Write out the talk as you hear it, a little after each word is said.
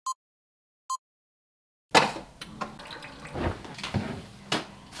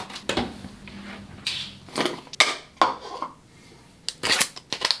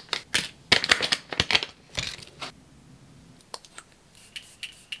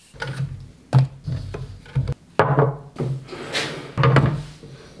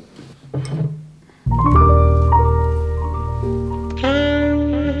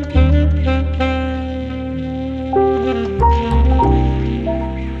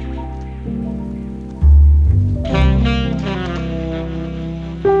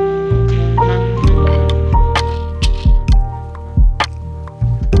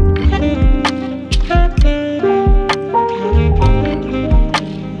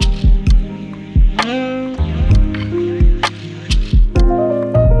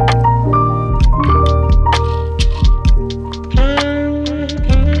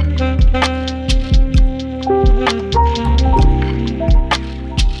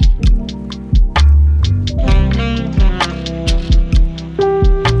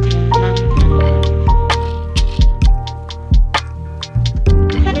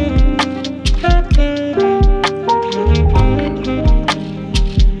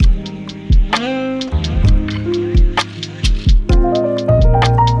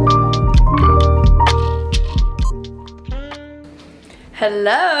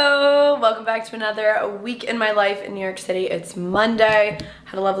Hello, welcome back to another week in my life in New York City. It's Monday.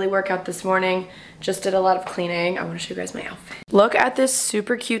 Had a lovely workout this morning. Just did a lot of cleaning. I want to show you guys my outfit. Look at this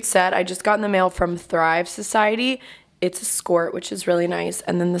super cute set I just got in the mail from Thrive Society. It's a skirt, which is really nice,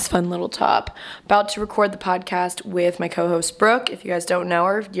 and then this fun little top. About to record the podcast with my co-host Brooke. If you guys don't know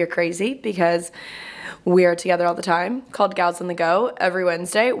her, you're crazy because we are together all the time, called Gals on the Go every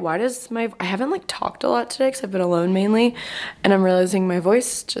Wednesday. Why does I haven't like talked a lot today because I've been alone mainly, and I'm realizing my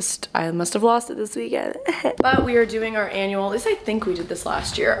voice I must have lost it this weekend. But we are doing our annual, at least I think we did this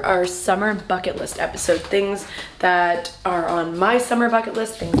last year, our summer bucket list episode. Things that are on my summer bucket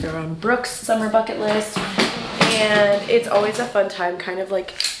list, things that are on Brooke's summer bucket list. And it's always a fun time, kind of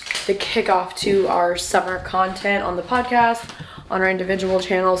like the kickoff to our summer content on the podcast, on our individual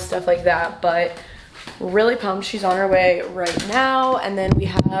channels, stuff like that. But really pumped she's on her way right now, and then we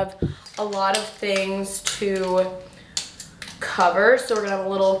have a lot of things to cover, so we're gonna have a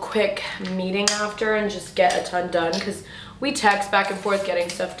little quick meeting after and just get a ton done, because we text back and forth getting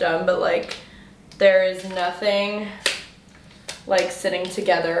stuff done, but like there is nothing like sitting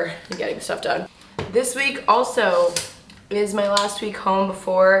together and getting stuff done. This week also is my last week home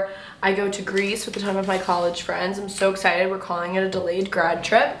before I go to Greece with some of my college friends. I'm so excited. We're calling it a delayed grad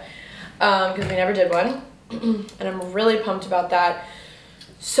trip because we never did one, and I'm really pumped about that.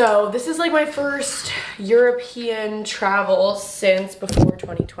 So this is like my first European travel since before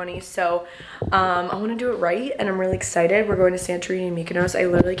 2020, so I want to do it right, and I'm really excited. We're going to Santorini and Mykonos. I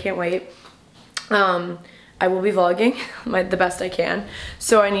literally can't wait. I will be vlogging the best I can,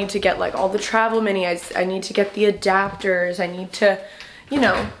 so I need to get like all the travel minis. I need to get the adapters. I need to, you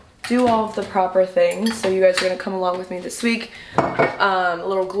know, do all of the proper things. So you guys are gonna come along with me this week. A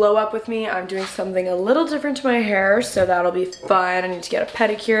little glow up with me. I'm doing something a little different to my hair, so that'll be fun. I need to get a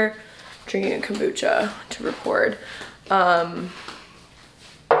pedicure, drinking a kombucha to record. But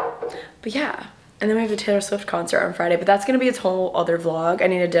yeah. And then we have a Taylor Swift concert on Friday, but that's gonna be its whole other vlog. I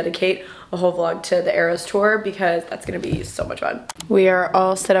need to dedicate a whole vlog to the Eras tour because that's gonna be so much fun. We are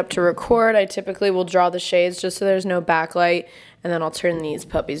all set up to record. I typically will draw the shades just so there's no backlight, and then I'll turn these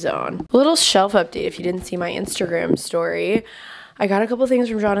puppies on. A little shelf update if you didn't see my Instagram story. I got a couple things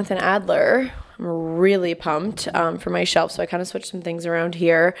from Jonathan Adler. I'm really pumped for my shelf, so I kind of switched some things around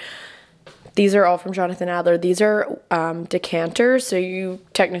here. These are all from Jonathan Adler. These are decanters, so you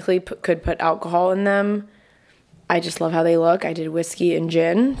technically could put alcohol in them. I just love how they look. I did whiskey and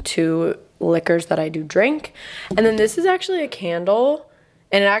gin, two liquors that I do drink. And then this is actually a candle,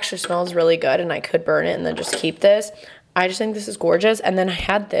 and it actually smells really good, and I could burn it and then just keep this. I just think this is gorgeous. And then I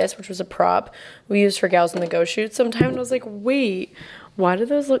had this, which was a prop we used for Gals on the Go shoots sometime, and I was like, wait, why do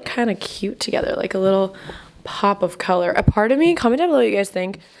those look kind of cute together? Like a little pop of color. A part of me, comment down below what you guys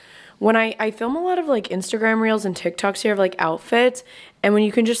think. When I film a lot of like Instagram reels and TikToks here of like outfits, and when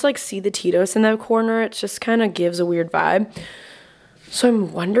you can just like see the Tito's in the corner, it just kind of gives a weird vibe. So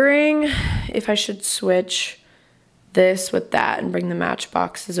I'm wondering if I should switch this with that and bring the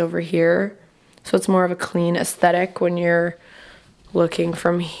matchboxes over here, so it's more of a clean aesthetic when you're looking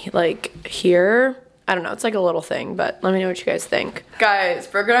from like here. I don't know, it's like a little thing, but let me know what you guys think. Guys,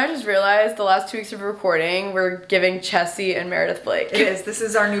 Brooke and I just realized the last 2 weeks of recording, we're giving Chessie and Meredith Blake. It is. This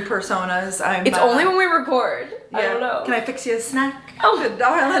is our new personas. It's only when we record. Yeah. I don't know. Can I fix you a snack? Oh,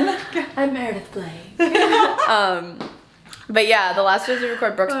 darling. I'm Meredith Blake. But yeah, the last 2 weeks we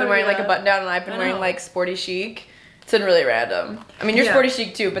record, Brooke's been wearing like a button down, and I've been wearing like sporty chic. It's been really random. I mean, you're sporty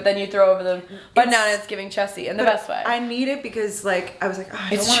chic too, but then you throw over the button down and it's giving Chessie in the best way. I need it because like, I was like, oh,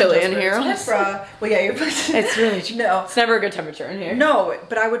 it's chilly in here. Well, yeah, you're it's really chilly. No. It's never a good temperature in here. No,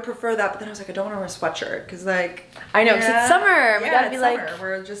 but I would prefer that, but then I was like, I don't want to wear a sweatshirt because like. I know, because it's summer. We gotta be like.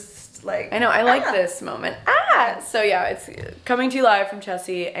 We're just like. I know, I like this moment. So yeah, it's coming to you live from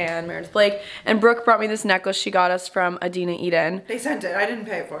Chessie and Meredith Blake. And Brooke brought me this necklace she got us from Adina Eden. They sent it. I didn't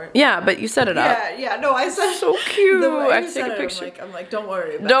pay for it. Yeah, but you set it up. Yeah, no, I said so cute. I have to take a picture. I'm like, don't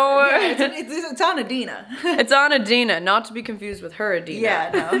worry about it. Don't worry. Yeah, it's on Adina. It's on Adina, not to be confused with her Adina. Yeah,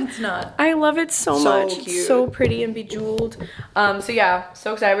 no, it's not. I love it so much. Cute. It's so pretty and bejeweled. So yeah,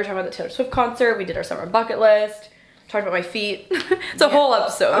 so excited. We're talking about the Taylor Swift concert. We did our summer bucket list. Talked about my feet. It's a whole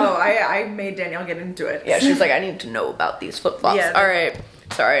episode. Oh, I made Danielle get into it. Yeah, she's like, I need to know about these flip-flops. Yeah. All right.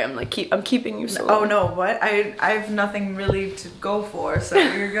 Sorry, I'm like, I'm keeping you so long. Oh no, what? I have nothing really to go for, so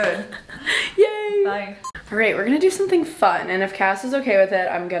you're good. Yay. Bye. All right, we're gonna do something fun, and if Cass is okay with it,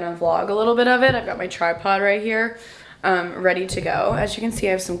 I'm gonna vlog a little bit of it. I've got my tripod right here, ready to go. As you can see,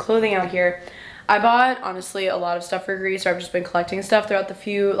 I have some clothing out here. I bought, honestly, a lot of stuff for Greece, so I've just been collecting stuff throughout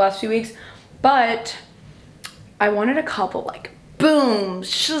the last few weeks, but I wanted a couple like boom,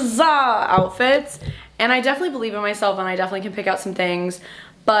 shazah outfits, And I definitely believe in myself and I definitely can pick out some things.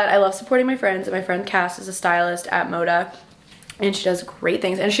 But I love supporting my friends, and my friend Cass is a stylist at Moda, and she does great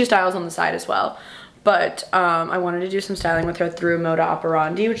things, and she styles on the side as well. But I wanted to do some styling with her through Moda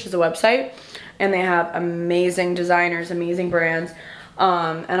Operandi, which is a website, and they have amazing designers, amazing brands,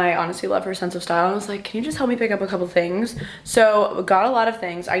 and I honestly love her sense of style. And I was like, can you just help me pick up a couple things? So got a lot of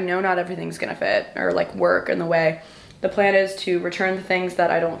things. I know not everything's gonna fit or like work in the way. The plan is to return the things that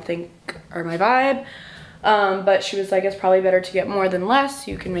I don't think are my vibe. But she was like, it's probably better to get more than less.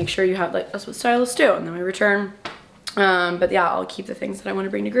 You can make sure you have, like, that's what stylists do. And then we return. But yeah, I'll keep the things that I want to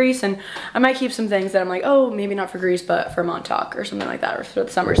bring to Greece. And I might keep some things that I'm like, oh, maybe not for Greece, but for Montauk or something like that, or for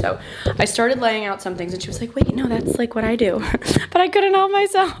the summer. So I started laying out some things, and she was like, wait, no, that's like what I do. But I couldn't help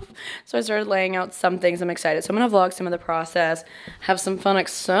myself. So I started laying out some things. I'm excited. So I'm going to vlog some of the process, have some fun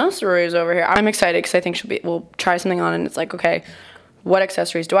accessories over here. I'm excited because I think we'll try something on, and it's like, okay, what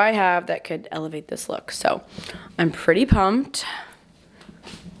accessories do I have that could elevate this look? So I'm pretty pumped.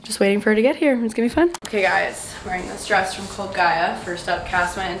 Just waiting for her to get here. It's gonna be fun. Okay guys, wearing this dress from Cold Gaia. First up,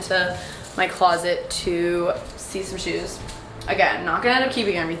 Cass went into my closet to see some shoes. Again, not gonna end up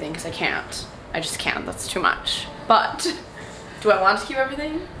keeping everything because I can't. I just can't, that's too much. But, do I want to keep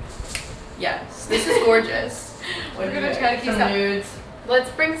everything? Yes, this is gorgeous. We're gonna try to keep some nudes.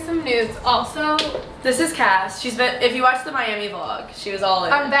 Let's bring some nudes. Also, this is Cass. She's been, if you watched the Miami vlog, she was all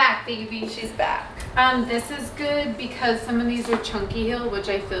in. I'm back, baby. She's back. This is good because some of these are chunky heel, which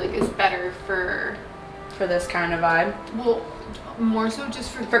I feel like is better for this kind of vibe. Well, more so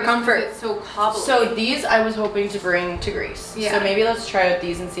just for comfort. It's so cobbly. So these I was hoping to bring to Greece. Yeah. So maybe let's try out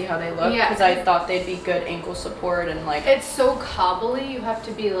these and see how they look. Yeah. Because I thought they'd be good ankle support and like. It's so cobbly. You have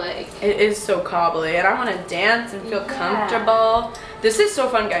to be like. It is so cobbly, and I want to dance and feel comfortable. This is so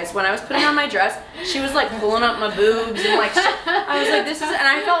fun, guys. When I was putting on my dress, she was like pulling up my boobs and like. I was like, this is, and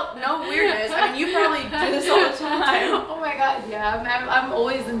I felt no weirdness. I mean, you probably do this all the time. Oh my god, yeah. I'm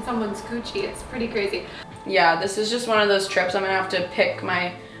always in someone's coochie. It's pretty crazy. Yeah, this is just one of those trips. I'm gonna have to pick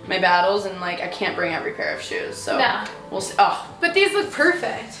my battles, and like I can't bring every pair of shoes, so no. We'll see. Oh, but these look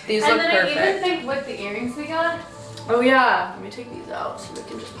perfect. These look perfect. And then I even think with the earrings we got. Oh yeah, let me take these out so we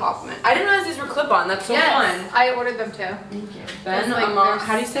can just pop them in. I didn't realize these were clip-on. That's so fun. I ordered them too. Thank you.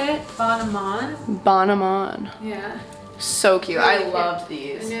 How do you say it? Bonamon. Bonamon. Yeah. So cute. Really I cute. loved I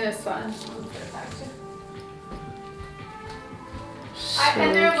these. knew this one.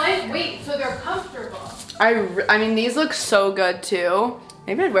 And they're lightweight, so they're comfortable. I mean, these look so good too.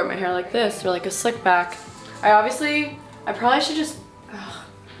 Maybe I'd wear my hair like this or like a slick back. I probably should just,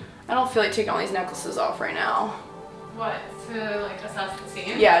 I don't feel like taking all these necklaces off right now. What, to like assess the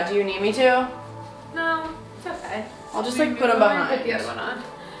seam? Yeah, do you need me to? No, it's okay. I'll just like put them behind. Put the other one on.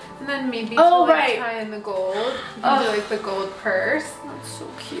 And then maybe tie in the gold. You can do like the gold purse. That's so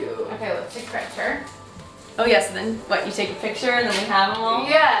cute. Okay, let's take a picture. Oh yes, and then what, you take a picture and then we have them all?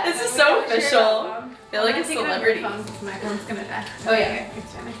 Yeah. This is so official. I feel like a celebrity. My phone's gonna die. Oh yeah.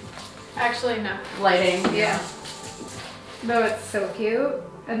 Actually, no. Lighting. Yeah. Though it's so cute.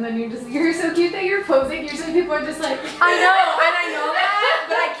 And then you're so cute that you're posing. Usually people are just like, I know that,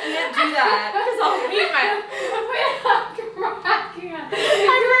 but I can't do that because I'll hate my. I forgot.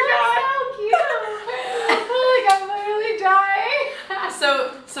 So cute. Like I'm literally dying.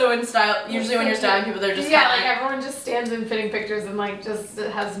 So in style, usually when you're styling people, they're just like everyone just stands in fitting pictures and like just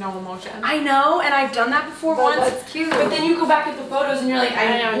has no emotion. I know, and I've done that before once. That's cute. But then you go back at the photos and you're like,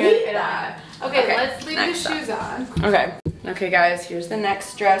 I hate that. Okay, let's leave the shoes on. Okay guys, here's the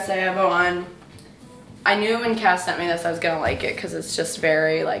next dress I have on. I knew when Cass sent me this I was gonna like it because it's just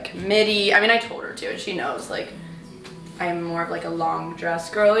very like midi. I mean, I told her to, and she knows like I'm more of like a long dress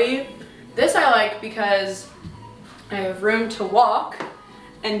girly. This I like because I have room to walk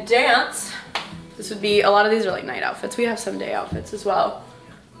and dance. This would be, a lot of these are like night outfits. We have some day outfits as well.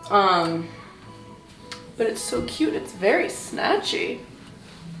 But it's so cute. It's very snatchy.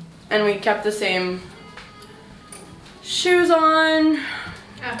 And we kept the same shoes on.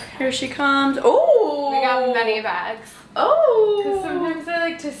 Okay. Here she comes. Oh! We got many bags. Oh! Because sometimes I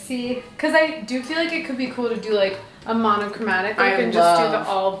like to see, because I do feel like it could be cool to do like a monochromatic look and just do the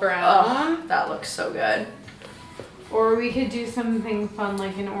all brown. Oh, that looks so good. Or we could do something fun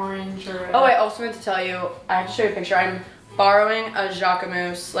like an orange or a... Oh, I also meant to tell you, I have to show you a picture. I'm borrowing a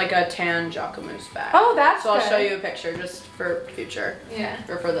Jacquemus, like a tan Jacquemus bag. Oh, that's So good. I'll show you a picture just for future. Yeah.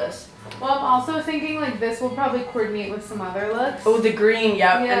 Or for this. Well, I'm also thinking like this will probably coordinate with some other looks. Oh, the green,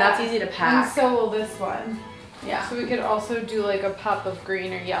 yep. Yeah. And that's easy to pack. And so will this one. Yeah. So we could also do like a pop of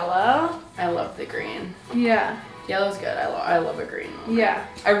green or yellow. I love the green. Yeah. Yellow's good. I love a green one. Yeah.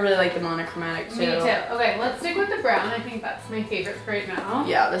 I really like the monochromatic too. Me too. Okay, let's stick with the brown. I think that's my favorite for right now.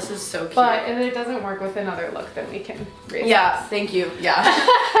 Yeah, this is so cute. But if it doesn't work with another look, then we can reassess. Yeah, thank you. Yeah.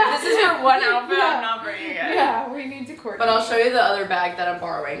 This is for one outfit, Yeah. I'm not bringing it. Yeah, we need to coordinate. But I'll show you the other bag that I'm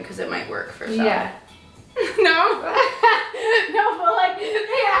borrowing because it might work for some. Yeah. No? No, but like,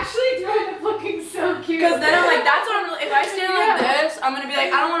 they actually do end up looking so cute. Because then I'm like, that's what I'm really, if I stand like this, I'm going to be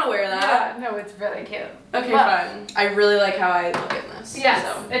like, I don't want to wear that. Yeah, no, it's really cute. Okay, Look. fine. I really like how I look in this. Yes,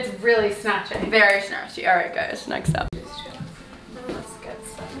 So. it's really snatching. Very snatchy. Alright guys, next up. Let's get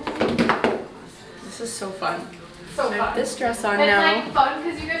stuff. This is so fun. So I have fun. this dress on It's now. like fun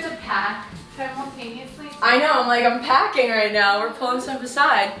because you get to pack simultaneously. I know, I'm packing right now. We're pulling stuff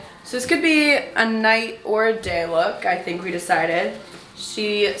aside. So this could be a night or a day look, I think we decided.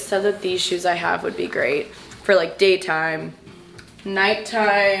 She said that these shoes I have would be great for like daytime,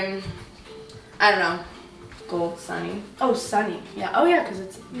 nighttime, I don't know, gold sunny. Oh, sunny. Yeah, oh yeah, because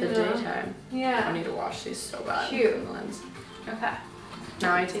it's the daytime. I Yeah. need to wash these so bad. Cute. in the lens. Okay.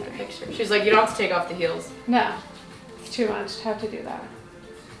 Now I take a picture. She's like, you don't have to take off the heels. No, it's too much to have to do that.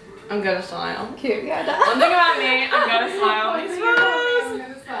 I'm gonna smile. Cute, yeah. One thing about me, I'm gonna smile. One These thing about me, photos. I'm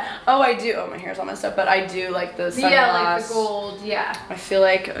gonna smile. Oh, I do. Oh, my hair's all messed up, but I do like the sunglass. Yeah, like the gold, yeah. I feel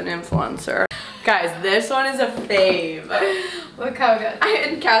like an influencer. Guys, this one is a fave. Look how good.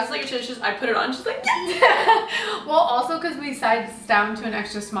 And Cass like, I put it on, she's like, yeah. Well, also because we sized down to an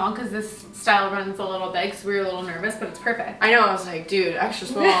extra small because this style runs a little big, so we were a little nervous, but it's perfect. I know, I was like, dude, extra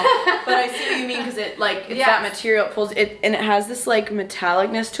small. But I see what you mean because it like, it's that material, it pulls it, and it has this like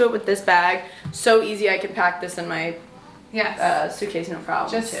metallicness to it with this bag. So easy, I can pack this in my suitcase, no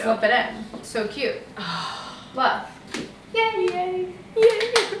problem. Just slip it in. So cute. Love. Yay, yay.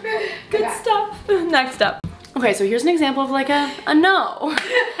 Yay. Good stuff. Next up. Okay, so here's an example of like a no.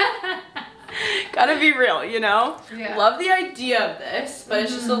 Gotta be real, you know? Yeah. Love the idea of this, but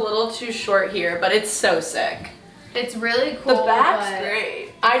it's just a little too short here, but it's so sick. It's really cool. The back's great.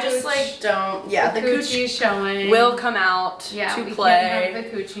 I just like don't, yeah, the coochie showing. will come out to play. Can't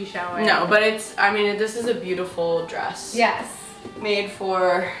have the coochie showing. No, but it's, I mean, this is a beautiful dress. Yes. Made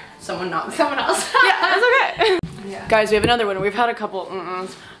for someone not me. Someone else. Yeah, that's okay. Yeah. Guys, we have another one. We've had a couple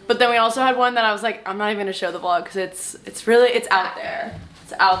but then we also had one that I was like, I'm not even gonna show the vlog because it's really, it's out there.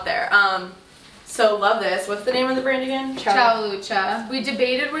 It's out there. So love this. What's the name of the brand again? Chalucha. We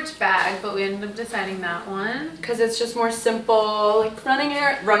debated which bag, but we ended up deciding that one. Because it's just more simple, like running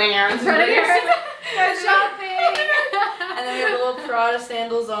errands. Running errands. Go shopping. And then we have little Prada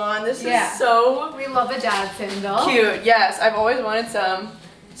sandals on. This Yeah. is so We love a dad sandal. cute. Yes, I've always wanted some.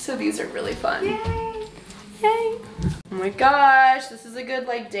 So these are really fun. Yay. Yay. Oh my gosh, this is a good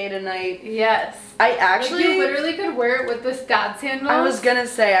like day to night. Yes. I actually, Like you literally could wear it with this dad sandals. I was gonna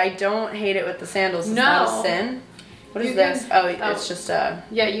say I don't hate it with the sandals. It's not a sin. What is You this? can- It's just a.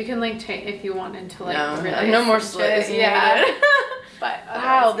 Yeah, you can like take if you wanted to like No, really. no more cinch it. slits. Yeah. But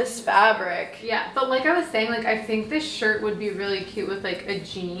Wow, this fabric. Yeah, but like I was saying, like I think this shirt would be really cute with like a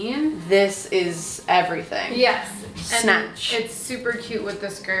jean. This is everything. Yes. Snatch. And it's super cute with the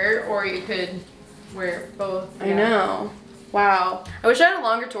skirt, or you could wear both. I know. Wow. I wish I had a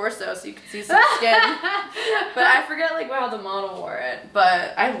longer torso so you could see some skin. But I forget like how the model wore it.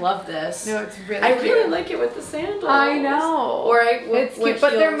 But I love this. No, it's really I cute. really like it with the sandals. I know. Or it's with cute,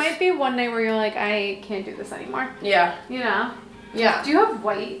 but there heels. might be one night where you're like, I can't do this anymore. Yeah. You know? Yeah. Do you have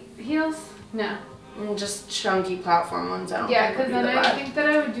white heels? No. Just chunky platform ones. I don't Yeah, think would because be then the I vibe. think that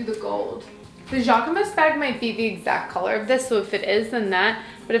I would do the gold. The Jacquemus bag might be the exact color of this, so if it is, then that.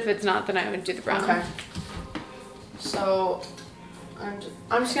 But if it's not, then I would do the brown. Okay. So,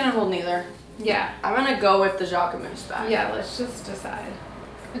 I'm just gonna hold neither. Yeah. I'm gonna go with the Jacquemus bag. Yeah, let's just decide.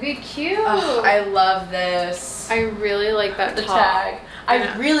 Okay, cute. Ugh, I love this. I really like that The top. tag. I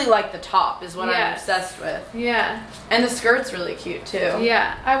know. really like the top is what I'm Yes. obsessed with. Yeah. And the skirt's really cute too.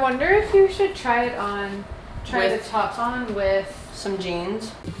 Yeah. I wonder if you should try it on, With- the top on with. Some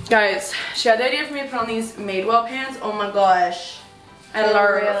jeans. Guys, she had the idea for me to put on these Madewell pants. Oh my gosh. I love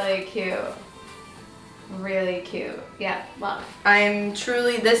Really cute. Really cute. Yeah, love. I'm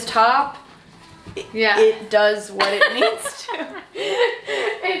truly, this top, Yeah. it does what it needs to.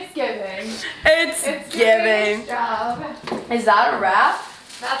 It's giving. It's giving. Nice job. Is that a wrap?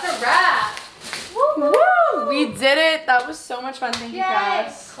 That's a wrap. Woo! We did it. That was so much fun. Thank you,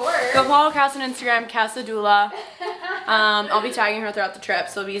 Cass. Of course. Go follow Cass on Instagram, Cassadula. I'll be tagging her throughout the trip,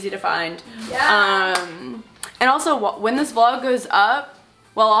 so it'll be easy to find. Yeah. And also, when this vlog goes up,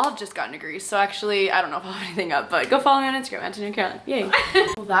 well, I'll have just gotten to Greece, so actually, I don't know if I'll have anything up, but go follow me on Instagram, Antonia Caroline. Yay.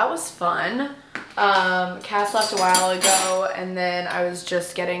 Well, that was fun. Cass left a while ago, and then I was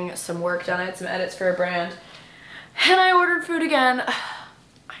just getting some work done. I had some edits for a brand. And I ordered food again.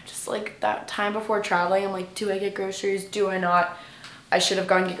 I just like that time before traveling, I'm like, do I get groceries? Do I not? I should have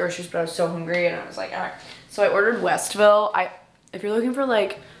gone and get groceries, but I was so hungry and I was like, all right. So I ordered Westville. If you're looking for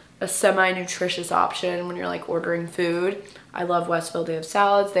like a semi-nutritious option when you're like ordering food, I love Westville. They have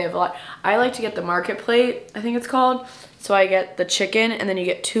salads, they have a lot. I like to get the market plate, I think it's called. So I get the chicken and then you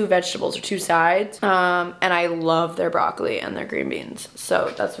get 2 vegetables or 2 sides. And I love their broccoli and their green beans.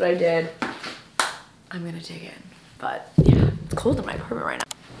 So that's what I did. I'm gonna dig in, but yeah, it's cold in my apartment right now.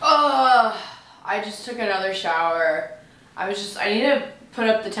 I just took another shower. I need to put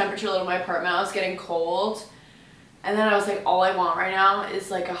up the temperature a little in my apartment. I was getting cold. And then I was like, all I want right now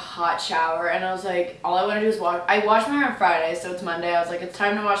is like a hot shower. And I was like, all I want to do is wash. I washed my hair on Friday, so it's Monday. I was like, it's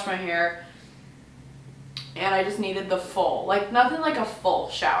time to wash my hair. And I just needed the full, like nothing like a full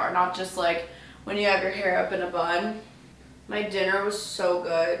shower, not just like when you have your hair up in a bun. My dinner was so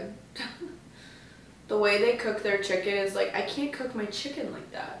good. The way they cook their chicken is like, I can't cook my chicken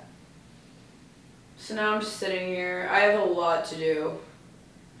like that. So now I'm just sitting here. I have a lot to do.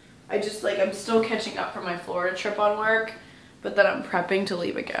 I'm still catching up from my Florida trip on work, but then I'm prepping to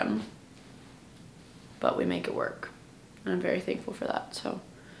leave again. But we make it work. And I'm very thankful for that, so.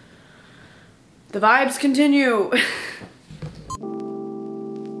 The vibes continue.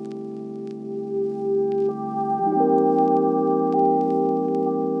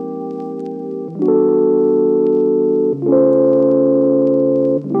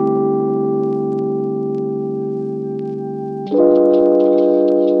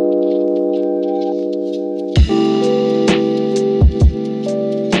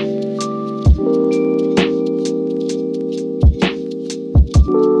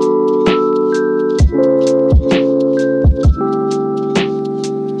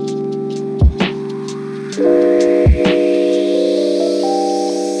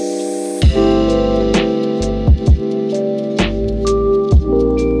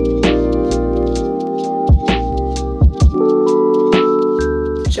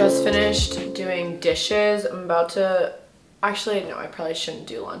 Just finished doing dishes. I'm about to, actually no, I probably shouldn't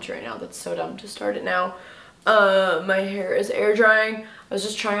do lunch right now. That's so dumb to start it now. My hair is air drying. I was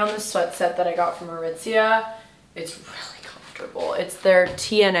just trying on this sweat set that I got from Aritzia. It's really comfortable. It's their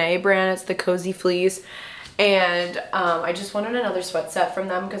TNA brand. It's the Cozy Fleece. And I just wanted another sweat set from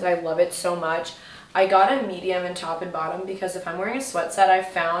them because I love it so much. I got a medium in top and bottom because if I'm wearing a sweat set, I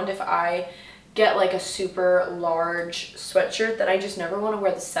found if I get like a super large sweatshirt that I just never want to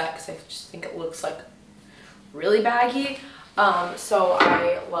wear the set because I just think it looks like really baggy. So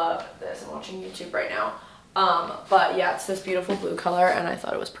I love this. I'm watching YouTube right now. But yeah, it's this beautiful blue color and I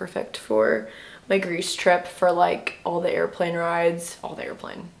thought it was perfect for my Greece trip for like all the airplane rides, on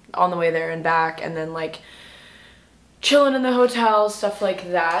the way there and back, and then like chilling in the hotel, stuff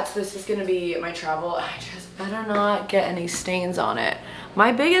like that. So this is gonna be my travel. I just better not get any stains on it.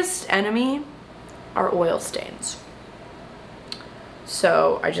 My biggest enemy are oil stains.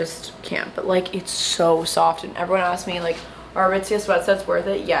 So I just can't, but like it's so soft and everyone asks me like, are Aritzia sweat sets worth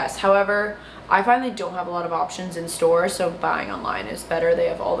it? Yes. However, I find they don't have a lot of options in store, so buying online is better. They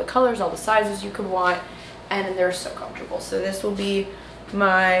have all the colors, all the sizes you could want, and they're so comfortable. So this will be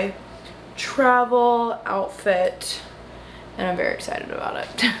my travel outfit and I'm very excited about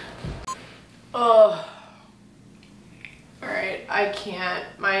it. Oh. Alright, I can't.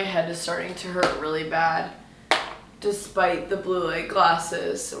 My head is starting to hurt really bad despite the blue light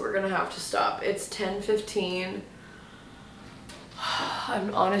glasses, so we're gonna have to stop. It's 10:15.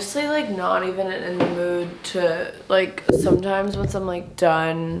 I'm honestly like not even in the mood to, like, sometimes once I'm like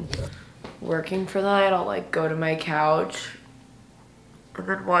done working for the night, I'll like go to my couch and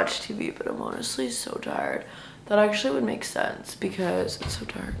then watch TV, but I'm honestly so tired. That actually would make sense because it's so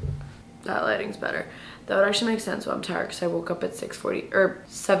dark. That lighting's better. That would actually make sense why I'm tired because I woke up at 6:40 or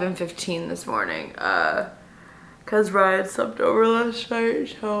 7:15 this morning because Ryan slept over last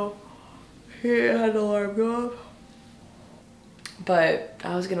night, so he had the alarm go off. But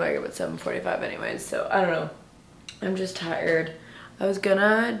I was gonna wake up at 7:45 anyways, so I don't know. I'm just tired. I was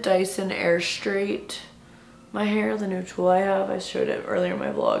gonna Dyson Air Straight my hair, the new tool I have. I showed it earlier in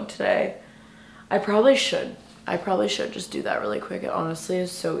my vlog today. I probably should just do that really quick. It honestly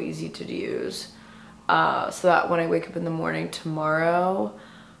is so easy to use. So that when I wake up in the morning tomorrow,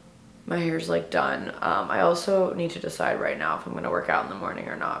 my hair's like done. I also need to decide right now if I'm gonna work out in the morning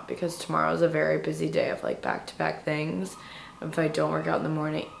or not because tomorrow is a very busy day of like back-to-back things. If I don't work out in the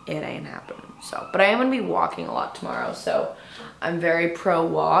morning, it ain't happening. So, but I am gonna be walking a lot tomorrow, so I'm very pro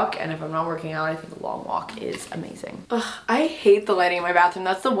walk, and if I'm not working out, I think a long walk is amazing. Ugh, I hate the lighting in my bathroom.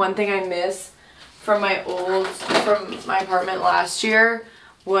 That's the one thing I miss from my apartment last year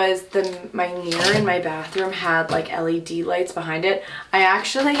was my mirror in my bathroom had like LED lights behind it. I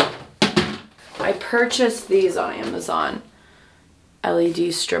purchased these on Amazon,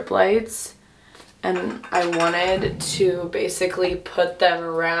 LED strip lights, and I wanted to basically put them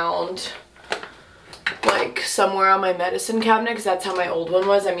around like somewhere on my medicine cabinet because that's how my old one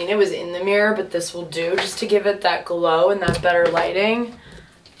was. I mean, it was in the mirror, but this will do just to give it that glow and that better lighting.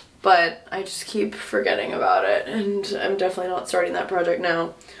 But I just keep forgetting about it, and I'm definitely not starting that project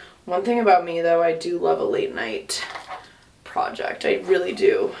now. One thing about me, though, I do love a late night project. I really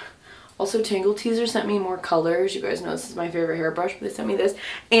do. Also, Tangle Teezer sent me more colors. You guys know this is my favorite hairbrush, but they sent me this.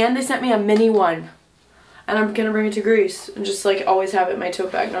 And they sent me a mini one. And I'm going to bring it to Greece and just, like, always have it in my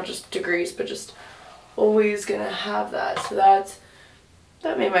tote bag. Not just to Greece, but just always going to have that. So that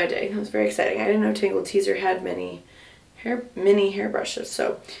made my day. It was very exciting. I didn't know Tangle Teezer had mini hairbrushes.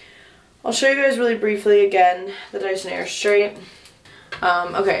 So I'll show you guys really briefly again the Dyson Airstraight.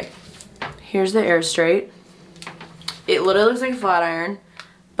 Okay, here's the Airstraight. It literally looks like a flat iron,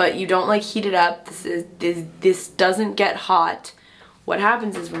 but you don't like heat it up. This doesn't get hot. What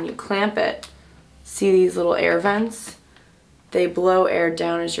happens is when you clamp it, see these little air vents? They blow air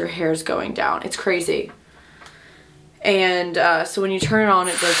down as your hair's going down. It's crazy. And so when you turn it on,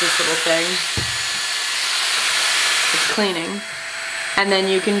 it does this little thing. It's cleaning. And then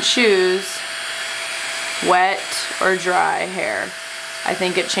you can choose wet or dry hair. I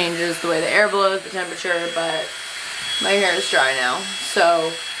think it changes the way the air blows, the temperature, but my hair is dry now.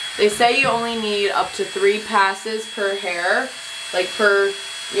 So they say you only need up to 3 passes per hair, like per,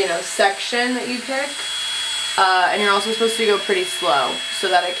 you know, section that you pick. And you're also supposed to go pretty slow so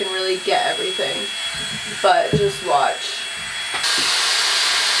that it can really get everything. But just watch.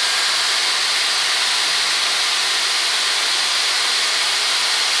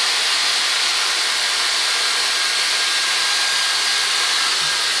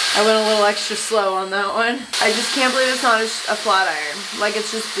 I went a little extra slow on that one. I just can't believe it's not a flat iron. Like, it's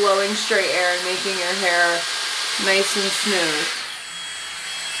just blowing straight air and making your hair nice and smooth.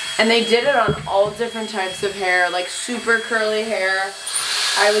 And they did it on all different types of hair, like super curly hair.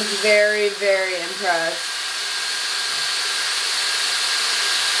 I was very, very impressed.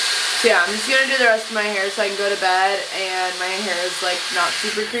 So yeah, I'm just gonna do the rest of my hair so I can go to bed and my hair is like not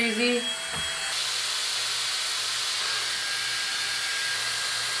super crazy.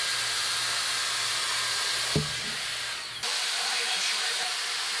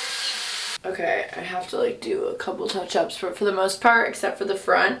 Okay, I have to like do a couple touch-ups for the most part, except for the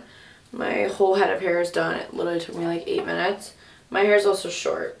front. My whole head of hair is done. It literally took me like 8 minutes. My hair is also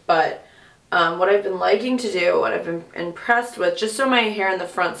short, but what I've been liking to do, what I've been impressed with, just so my hair in the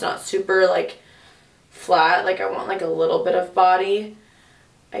front's not super like flat, like I want like a little bit of body,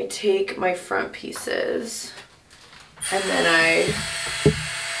 I take my front pieces and then I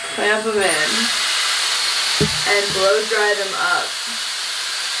clamp them in and blow dry them up.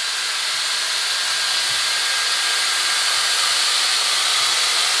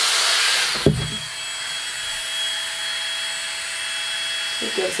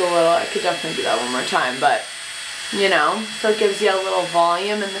 It gives a little, I could definitely do that one more time, but, you know, so it gives you a little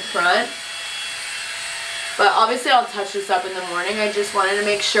volume in the front. But obviously I'll touch this up in the morning. I just wanted to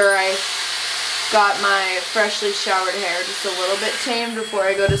make sure I got my freshly showered hair just a little bit tamed before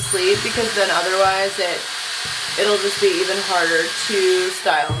I go to sleep, because then otherwise it'll just be even harder to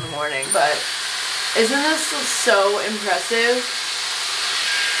style in the morning. But isn't this so impressive?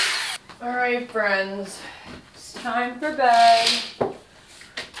 Alright friends, it's time for bed.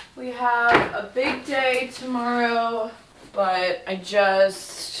 We have a big day tomorrow, but I'm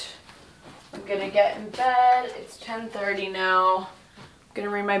gonna get in bed. It's 10:30 now. I'm gonna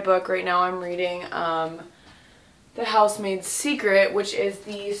read my book. Right now I'm reading The Housemaid's Secret, which is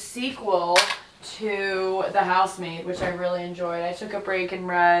the sequel to The Housemaid, which I really enjoyed. I took a break and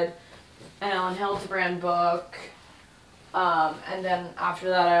read an Ellen Hildebrand book. And then after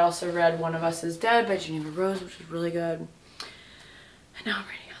that I also read One of Us is Dead by Geneva Rose, which was really good. And now I'm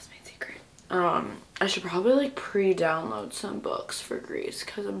reading Housemaid's Secret. I should probably like pre-download some books for Greece,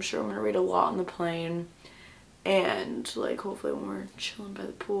 because I'm sure I'm going to read a lot on the plane. And like hopefully when we're chilling by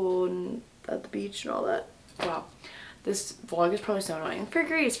the pool and at the beach and all that. Wow. This vlog is probably so annoying. For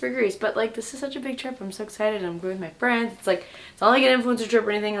Greece. But like this is such a big trip. I'm so excited. I'm going with my friends. It's not like an influencer trip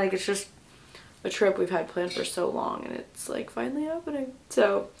or anything. Like it's just a trip we've had planned for so long, and it's like finally happening.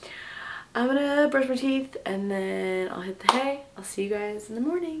 So I'm gonna brush my teeth and then I'll hit the hay. I'll see you guys in the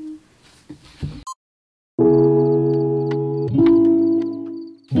morning.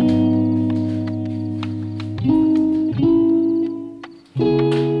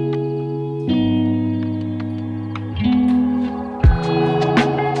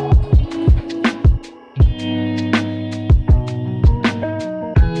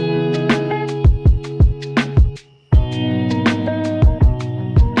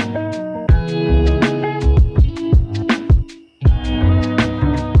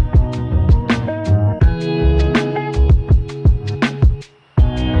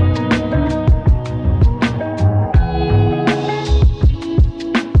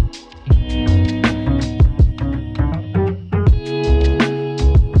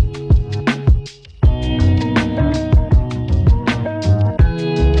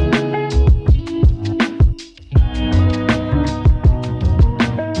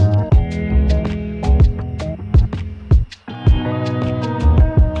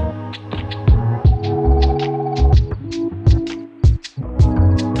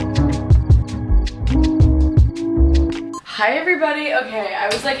 Hi everybody. Okay, I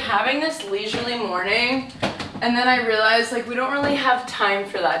was like having this leisurely morning and then I realized like we don't really have time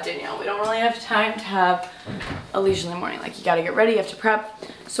for that, Danielle. We don't really have time to have a leisurely morning. Like you gotta get ready, you have to prep.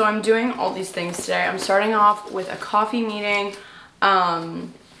 So I'm doing all these things today. I'm starting off with a coffee meeting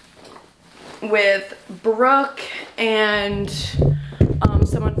with Brooke and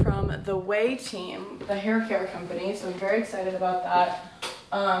someone from the Way team, the hair care company. So I'm very excited about that.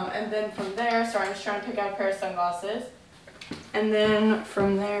 And then from there, sorry, I'm just trying to pick out a pair of sunglasses. And then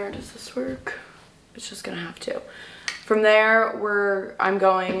from there, does this work? It's just gonna have to. From there, I'm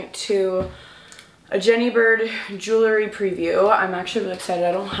going to a Jenny Bird jewelry preview. I'm actually really excited.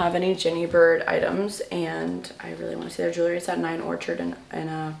 I don't have any Jenny Bird items and I really want to see their jewelry. It's at 9 Orchard in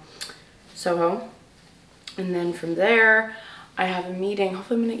Soho. And then from there, I have a meeting.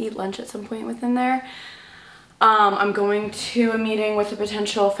 Hopefully I'm gonna eat lunch at some point within there. I'm going to a meeting with a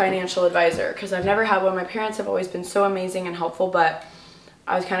potential financial advisor because I've never had one. My parents have always been so amazing and helpful, but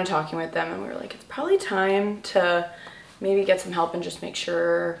I was kind of talking with them and we were like, it's probably time to maybe get some help and just make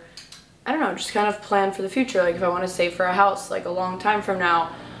sure, I don't know, just kind of plan for the future. Like if I want to save for a house like a long time from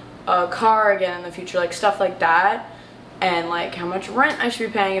now, a car again in the future, like stuff like that, and like how much rent I should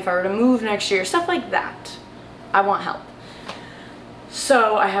be paying if I were to move next year, stuff like that. I want help.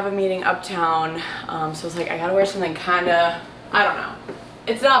 So I have a meeting uptown, so it's like I gotta wear something kinda, I don't know.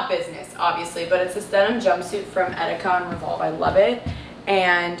 It's not business, obviously, but it's this denim jumpsuit from Etika and Revolve. I love it.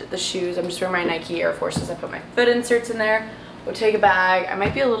 And the shoes, I'm just wearing my Nike Air Forces. I put my foot inserts in there. We'll take a bag. I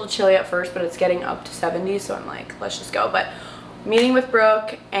might be a little chilly at first, but it's getting up to 70, so I'm like, let's just go. But meeting with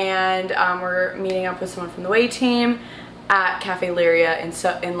Brooke, and we're meeting up with someone from the Way team at Cafe Lyria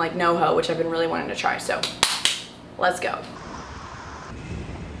in like NoHo, which I've been really wanting to try, so let's go.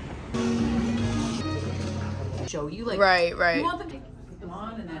 Show you like Right. You want them to put them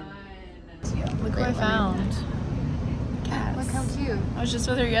on and then Look what I found. Yes. Look how cute. I was just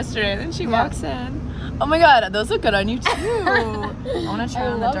with her yesterday, and then she walks in. Oh my god, those look good on you too. I want to try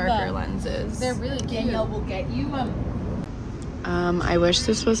on the darker lenses. They're really cute. Danielle will get you I wish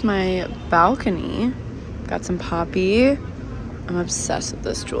this was my balcony. Got some poppy. I'm obsessed with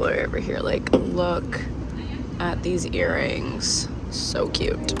this jewelry over here. Like, look at these earrings. So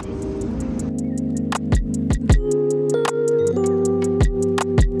cute.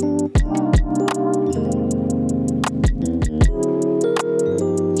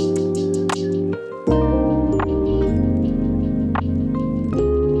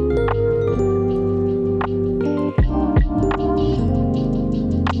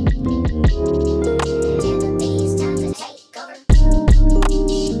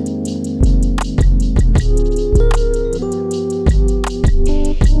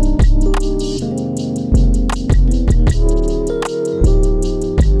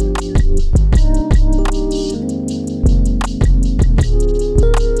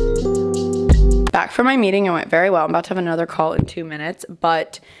 For my meeting, it went very well. I'm about to have another call in 2 minutes,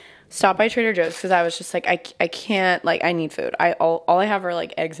 but stopped by Trader Joe's because I was just like, I can't, like, I need food. All I have are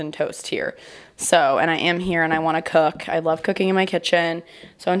like eggs and toast here. So, and I am here and I want to cook. I love cooking in my kitchen.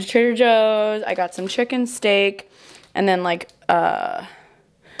 So I went to Trader Joe's. I got some chicken steak and then like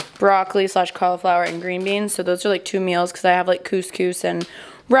broccoli / cauliflower and green beans. So those are like 2 meals because I have like couscous and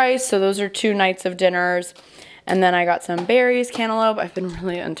rice. So those are 2 nights of dinners. And then I got some berries, cantaloupe. I've been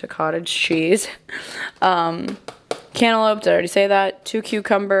really into cottage cheese. Cantaloupe, did I already say that? 2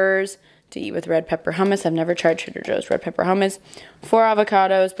 cucumbers to eat with red pepper hummus. I've never tried Trader Joe's red pepper hummus. 4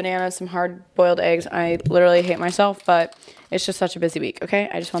 avocados, bananas, some hard-boiled eggs. I literally hate myself, but it's just such a busy week, okay?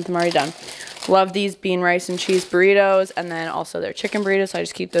 I just want them already done. Love these bean, rice, and cheese burritos, and then also their chicken burritos. So I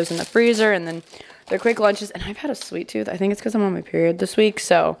just keep those in the freezer, and then their quick lunches. And I've had a sweet tooth. I think it's because I'm on my period this week,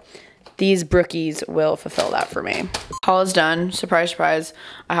 so these brookies will fulfill that for me. Haul is done. Surprise, surprise.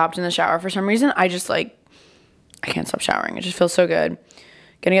 I hopped in the shower for some reason. I just like, I can't stop showering. It just feels so good.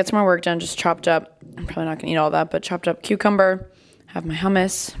 Gonna get some more work done. Just chopped up, I'm probably not gonna eat all that, but chopped up cucumber, have my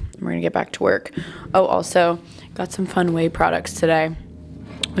hummus, and we're gonna get back to work. Oh, also got some fun whey products today,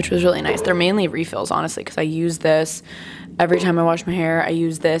 which was really nice. They're mainly refills, honestly, because I use this every time I wash my hair. I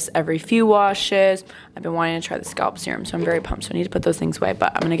use this every few washes. I've been wanting to try the scalp serum, so I'm very pumped. So I need to put those things away,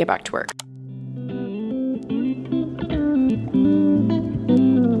 but I'm gonna get back to work.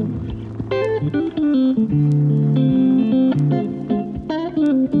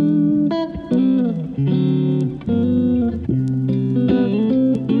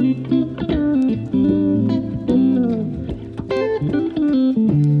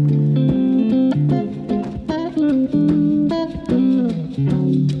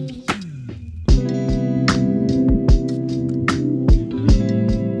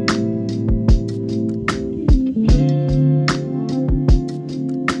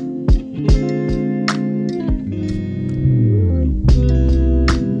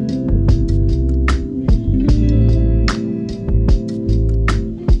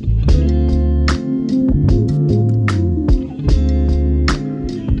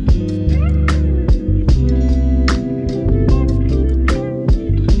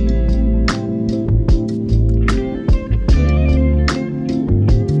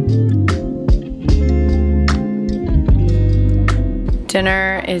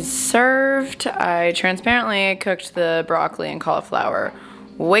 Dinner is served. I transparently cooked the broccoli and cauliflower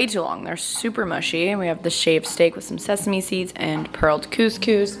way too long. They're super mushy. We have the shaved steak with some sesame seeds and pearled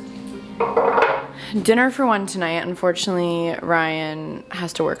couscous. Dinner for one tonight. Unfortunately, Ryan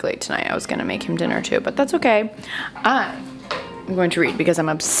has to work late tonight. I was gonna make him dinner too, but that's okay. I'm going to read because I'm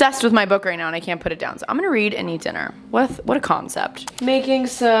obsessed with my book right now and I can't put it down. So I'm gonna read and eat dinner. What a concept. Making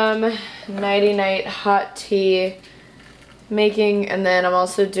some nighty-night hot tea. And then I'm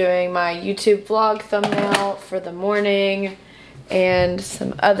also doing my YouTube vlog thumbnail for the morning and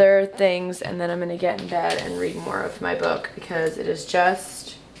some other things, and then I'm gonna get in bed and read more of my book because it is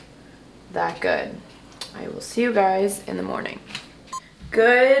just that good. I will see you guys in the morning.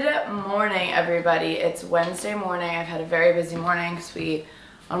 Good morning, everybody. It's Wednesday morning. I've had a very busy morning because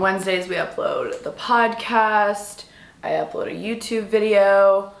on Wednesdays we upload the podcast, I upload a YouTube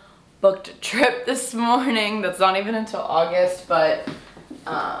video, booked a trip this morning that's not even until August, but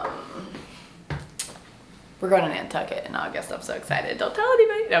we're going to Nantucket in August. I'm so excited. Don't tell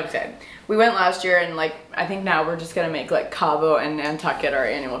anybody. No, I'm excited. We went last year and like I think now we're just gonna make like Cabo and Nantucket our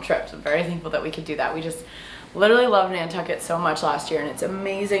annual trips. I'm very thankful that we could do that. We just literally loved Nantucket so much last year and it's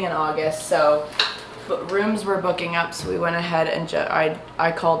amazing in August. So but rooms were booking up, so we went ahead and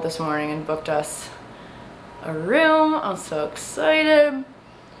I called this morning and booked us a room. I'm so excited.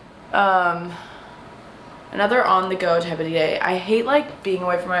 Another on the go type of day. I hate like being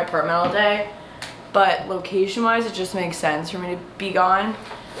away from my apartment all day, but location wise it just makes sense for me to be gone.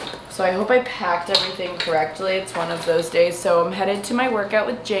 So I hope I packed everything correctly. It's one of those days. So I'm headed to my workout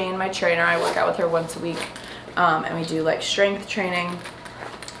with Jane, my trainer. I work out with her once a week, and we do like strength training.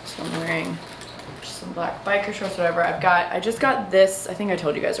 So I'm wearing just some black biker shorts, whatever. I just got this, I think I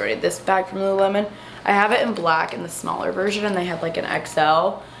told you guys already, this bag from Lululemon. I have it in black in the smaller version and they had like an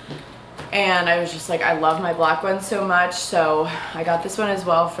XL. And I was just like, I love my black one so much, so I got this one as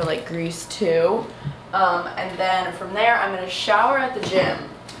well for like Greece too. And then from there, I'm gonna shower at the gym.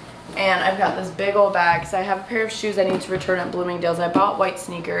 And I've got this big old bag, because I have a pair of shoes I need to return at Bloomingdale's. I bought white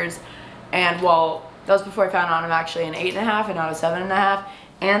sneakers, and well, that was before I found out I'm actually an 8.5 and not a 7.5.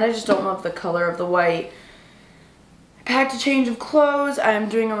 And I just don't love the color of the white. I packed a change of clothes. I'm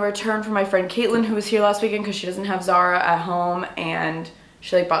doing a return for my friend Caitlin, who was here last weekend because she doesn't have Zara at home, and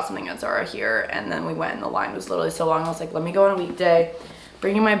she like bought something at Zara here, and then we went and the line was literally so long. I was like, let me go on a weekday,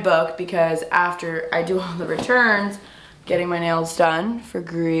 bringing my book, because after I do all the returns, getting my nails done for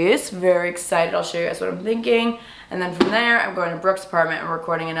Greece. Very excited. I'll show you guys what I'm thinking. And then from there, I'm going to Brooke's apartment and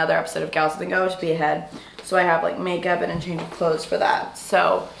recording another episode of Gals with Go to be ahead. So I have like makeup and a change of clothes for that.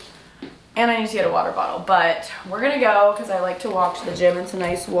 So, and I need to get a water bottle, but we're gonna go because I like to walk to the gym. It's a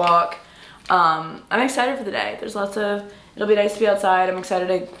nice walk. I'm excited for the day. There's lots of, it'll be nice to be outside. I'm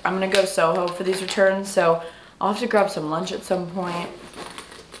excited I'm gonna go Soho for these returns, so I'll have to grab some lunch at some point,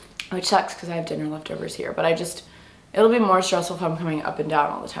 which sucks because I have dinner leftovers here, but it'll be more stressful if I'm coming up and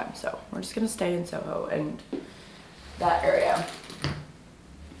down all the time, so we're just gonna stay in Soho and that area.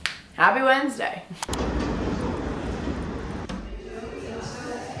 Happy Wednesday.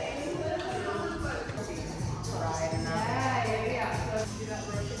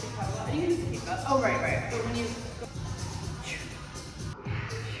 Oh, right. But when you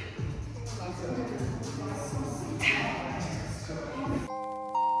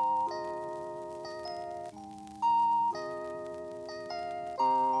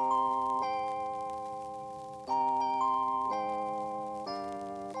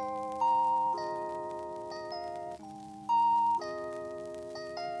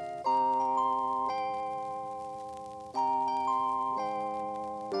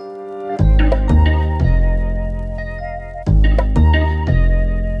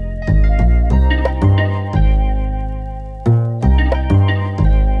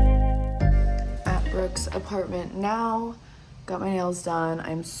apartment now, got my nails done.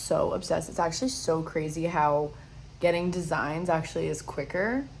 I'm so obsessed. It's actually so crazy how getting designs actually is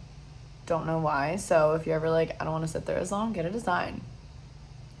quicker. Don't know why. So if you're ever like, I don't want to sit there as long, get a design.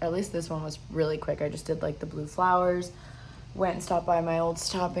 Or at least this one was really quick. I just did like the blue flowers, went and stopped by my old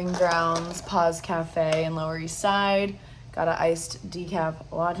stomping grounds, Paz Cafe in Lower East Side, got an iced decaf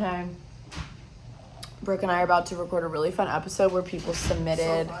latte. Brooke and I are about to record a really fun episode where people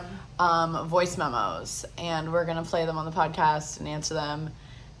submitted voice memos, and we're gonna play them on the podcast and answer them,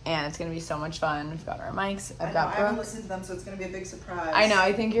 and it's gonna be so much fun. We've got our mics. I haven't listened to them, so it's gonna be a big surprise. I know.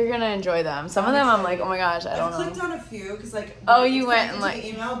 I think you're gonna enjoy them. Some of them I'm like, oh my gosh, I don't know. I clicked on a few because like. Oh, you went and like.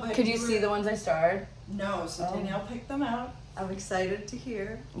 Email, but could you see the ones I starred? No, so Danielle picked them out. I'm excited to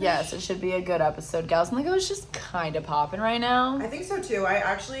hear. Yes, it should be a good episode. Gals and the Go is just kind of popping right now. I think so too. I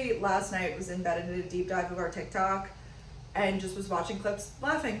actually last night was in bed and did a deep dive of our TikTok. and just was watching clips,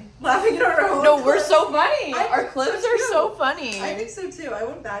 laughing at our own. No, we're clips. so funny. I Our think clips so, are too. so funny. I think so too. I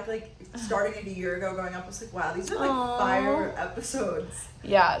went back like starting like a year ago, going up. I was like, wow, these are like Aww. fire episodes.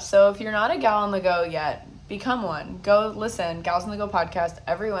 Yeah, so if you're not a gal on the go yet, become one. Go listen, Gals on the Go podcast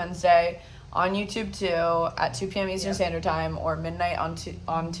every Wednesday on YouTube too at 2 p.m. Eastern Standard Time or midnight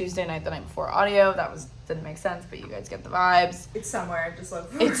on Tuesday night, the night before audio. Didn't make sense, but you guys get the vibes. It's somewhere. Just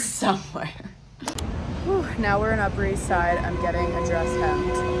look. It's somewhere. Whew, now we're in Upper East Side. I'm getting a dress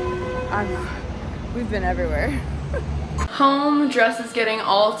hemmed. We've been everywhere. Home, dress is getting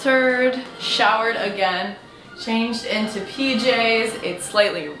altered, showered again, changed into PJs. It's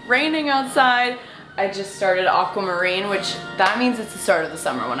slightly raining outside. I just started Aquamarine, which that means it's the start of the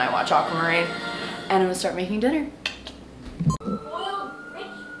summer when I watch Aquamarine. And I'm gonna start making dinner.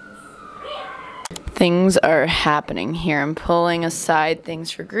 Things are happening here. I'm pulling aside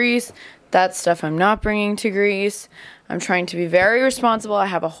things for Greece. That's stuff I'm not bringing to Greece. I'm trying to be very responsible. I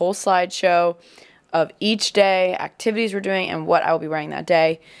have a whole slideshow of each day, activities we're doing, and what I will be wearing that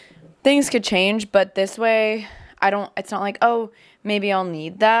day. Things could change, but this way, it's not like, oh, maybe I'll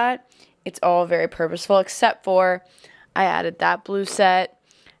need that. It's all very purposeful, except for I added that blue set,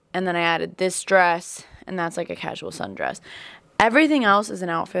 and then I added this dress, and that's like a casual sundress. Everything else is an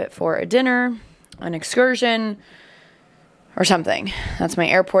outfit for a dinner, an excursion, or something. That's my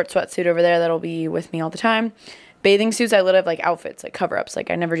airport sweatsuit over there that'll be with me all the time. Bathing suits, I literally have like outfits, like cover-ups,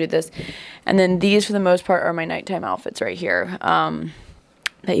 like I never do this. And then these, for the most part, are my nighttime outfits right here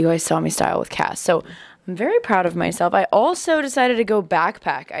that you guys saw me style with Cass. So I'm very proud of myself. I also decided to go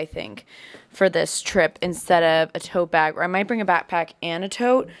backpack, I think, for this trip instead of a tote bag, or I might bring a backpack and a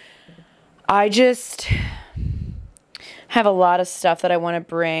tote. I just have a lot of stuff that I want to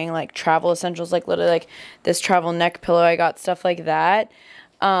bring, like travel essentials, like literally like this travel neck pillow I got, stuff like that.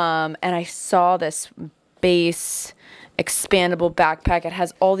 And I saw this base expandable backpack. It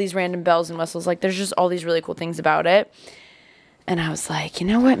has all these random bells and whistles. Like there's just all these really cool things about it. And I was like, you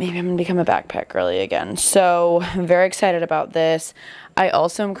know what? Maybe I'm going to become a backpack girly again. So I'm very excited about this. I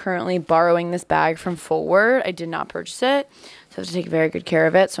also am currently borrowing this bag from Forward. I did not purchase it, so I have to take very good care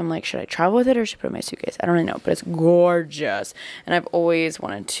of it. So I'm like, should I travel with it or should I put it in my suitcase? I don't really know, but it's gorgeous. And I've always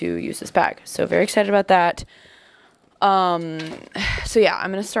wanted to use this bag. So very excited about that. So yeah,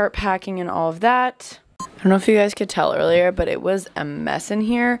 I'm going to start packing and all of that. I don't know if you guys could tell earlier, but it was a mess in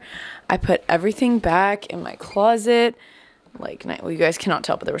here. I put everything back in my closet. Like, well, you guys cannot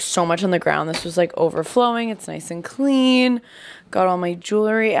tell, but there was so much on the ground. This was like overflowing. It's nice and clean. Got all my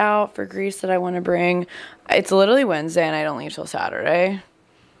jewelry out for Greece that I want to bring. It's literally Wednesday and I don't leave till Saturday.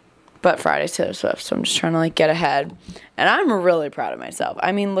 But Friday's Taylor Swift, so I'm just trying to like get ahead. And I'm really proud of myself.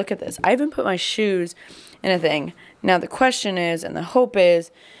 I mean, look at this. I even put my shoes in a thing. Now the question is, and the hope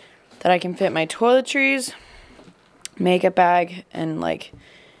is, that I can fit my toiletries, makeup bag, and like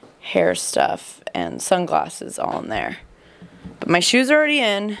hair stuff and sunglasses all in there. But my shoes are already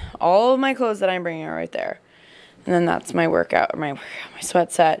in. All of my clothes that I'm bringing are right there. And then that's my my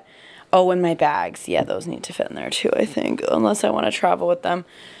sweat set. Oh, and my bags. Yeah, those need to fit in there too, I think, unless I want to travel with them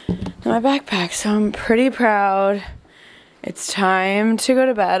in my backpack. So I'm pretty proud. It's time to go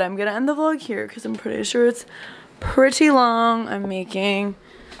to bed. I'm going to end the vlog here because I'm pretty sure it's pretty long. I'm making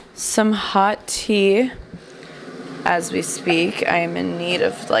some hot tea as we speak. I am in need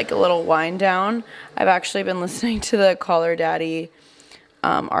of like a little wind down. I've actually been listening to the Call Her Daddy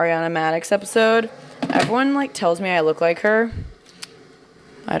Ariana Madix episode. Everyone like tells me I look like her.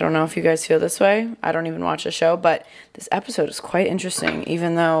 I don't know if you guys feel this way. I don't even watch the show, but this episode is quite interesting,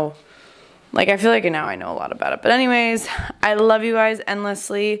 even though like I feel like now I know a lot about it. But anyways, I love you guys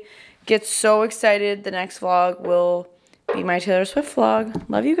endlessly. Get so excited. The next vlog will be my Taylor Swift vlog.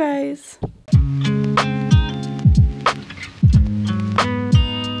 Love you guys.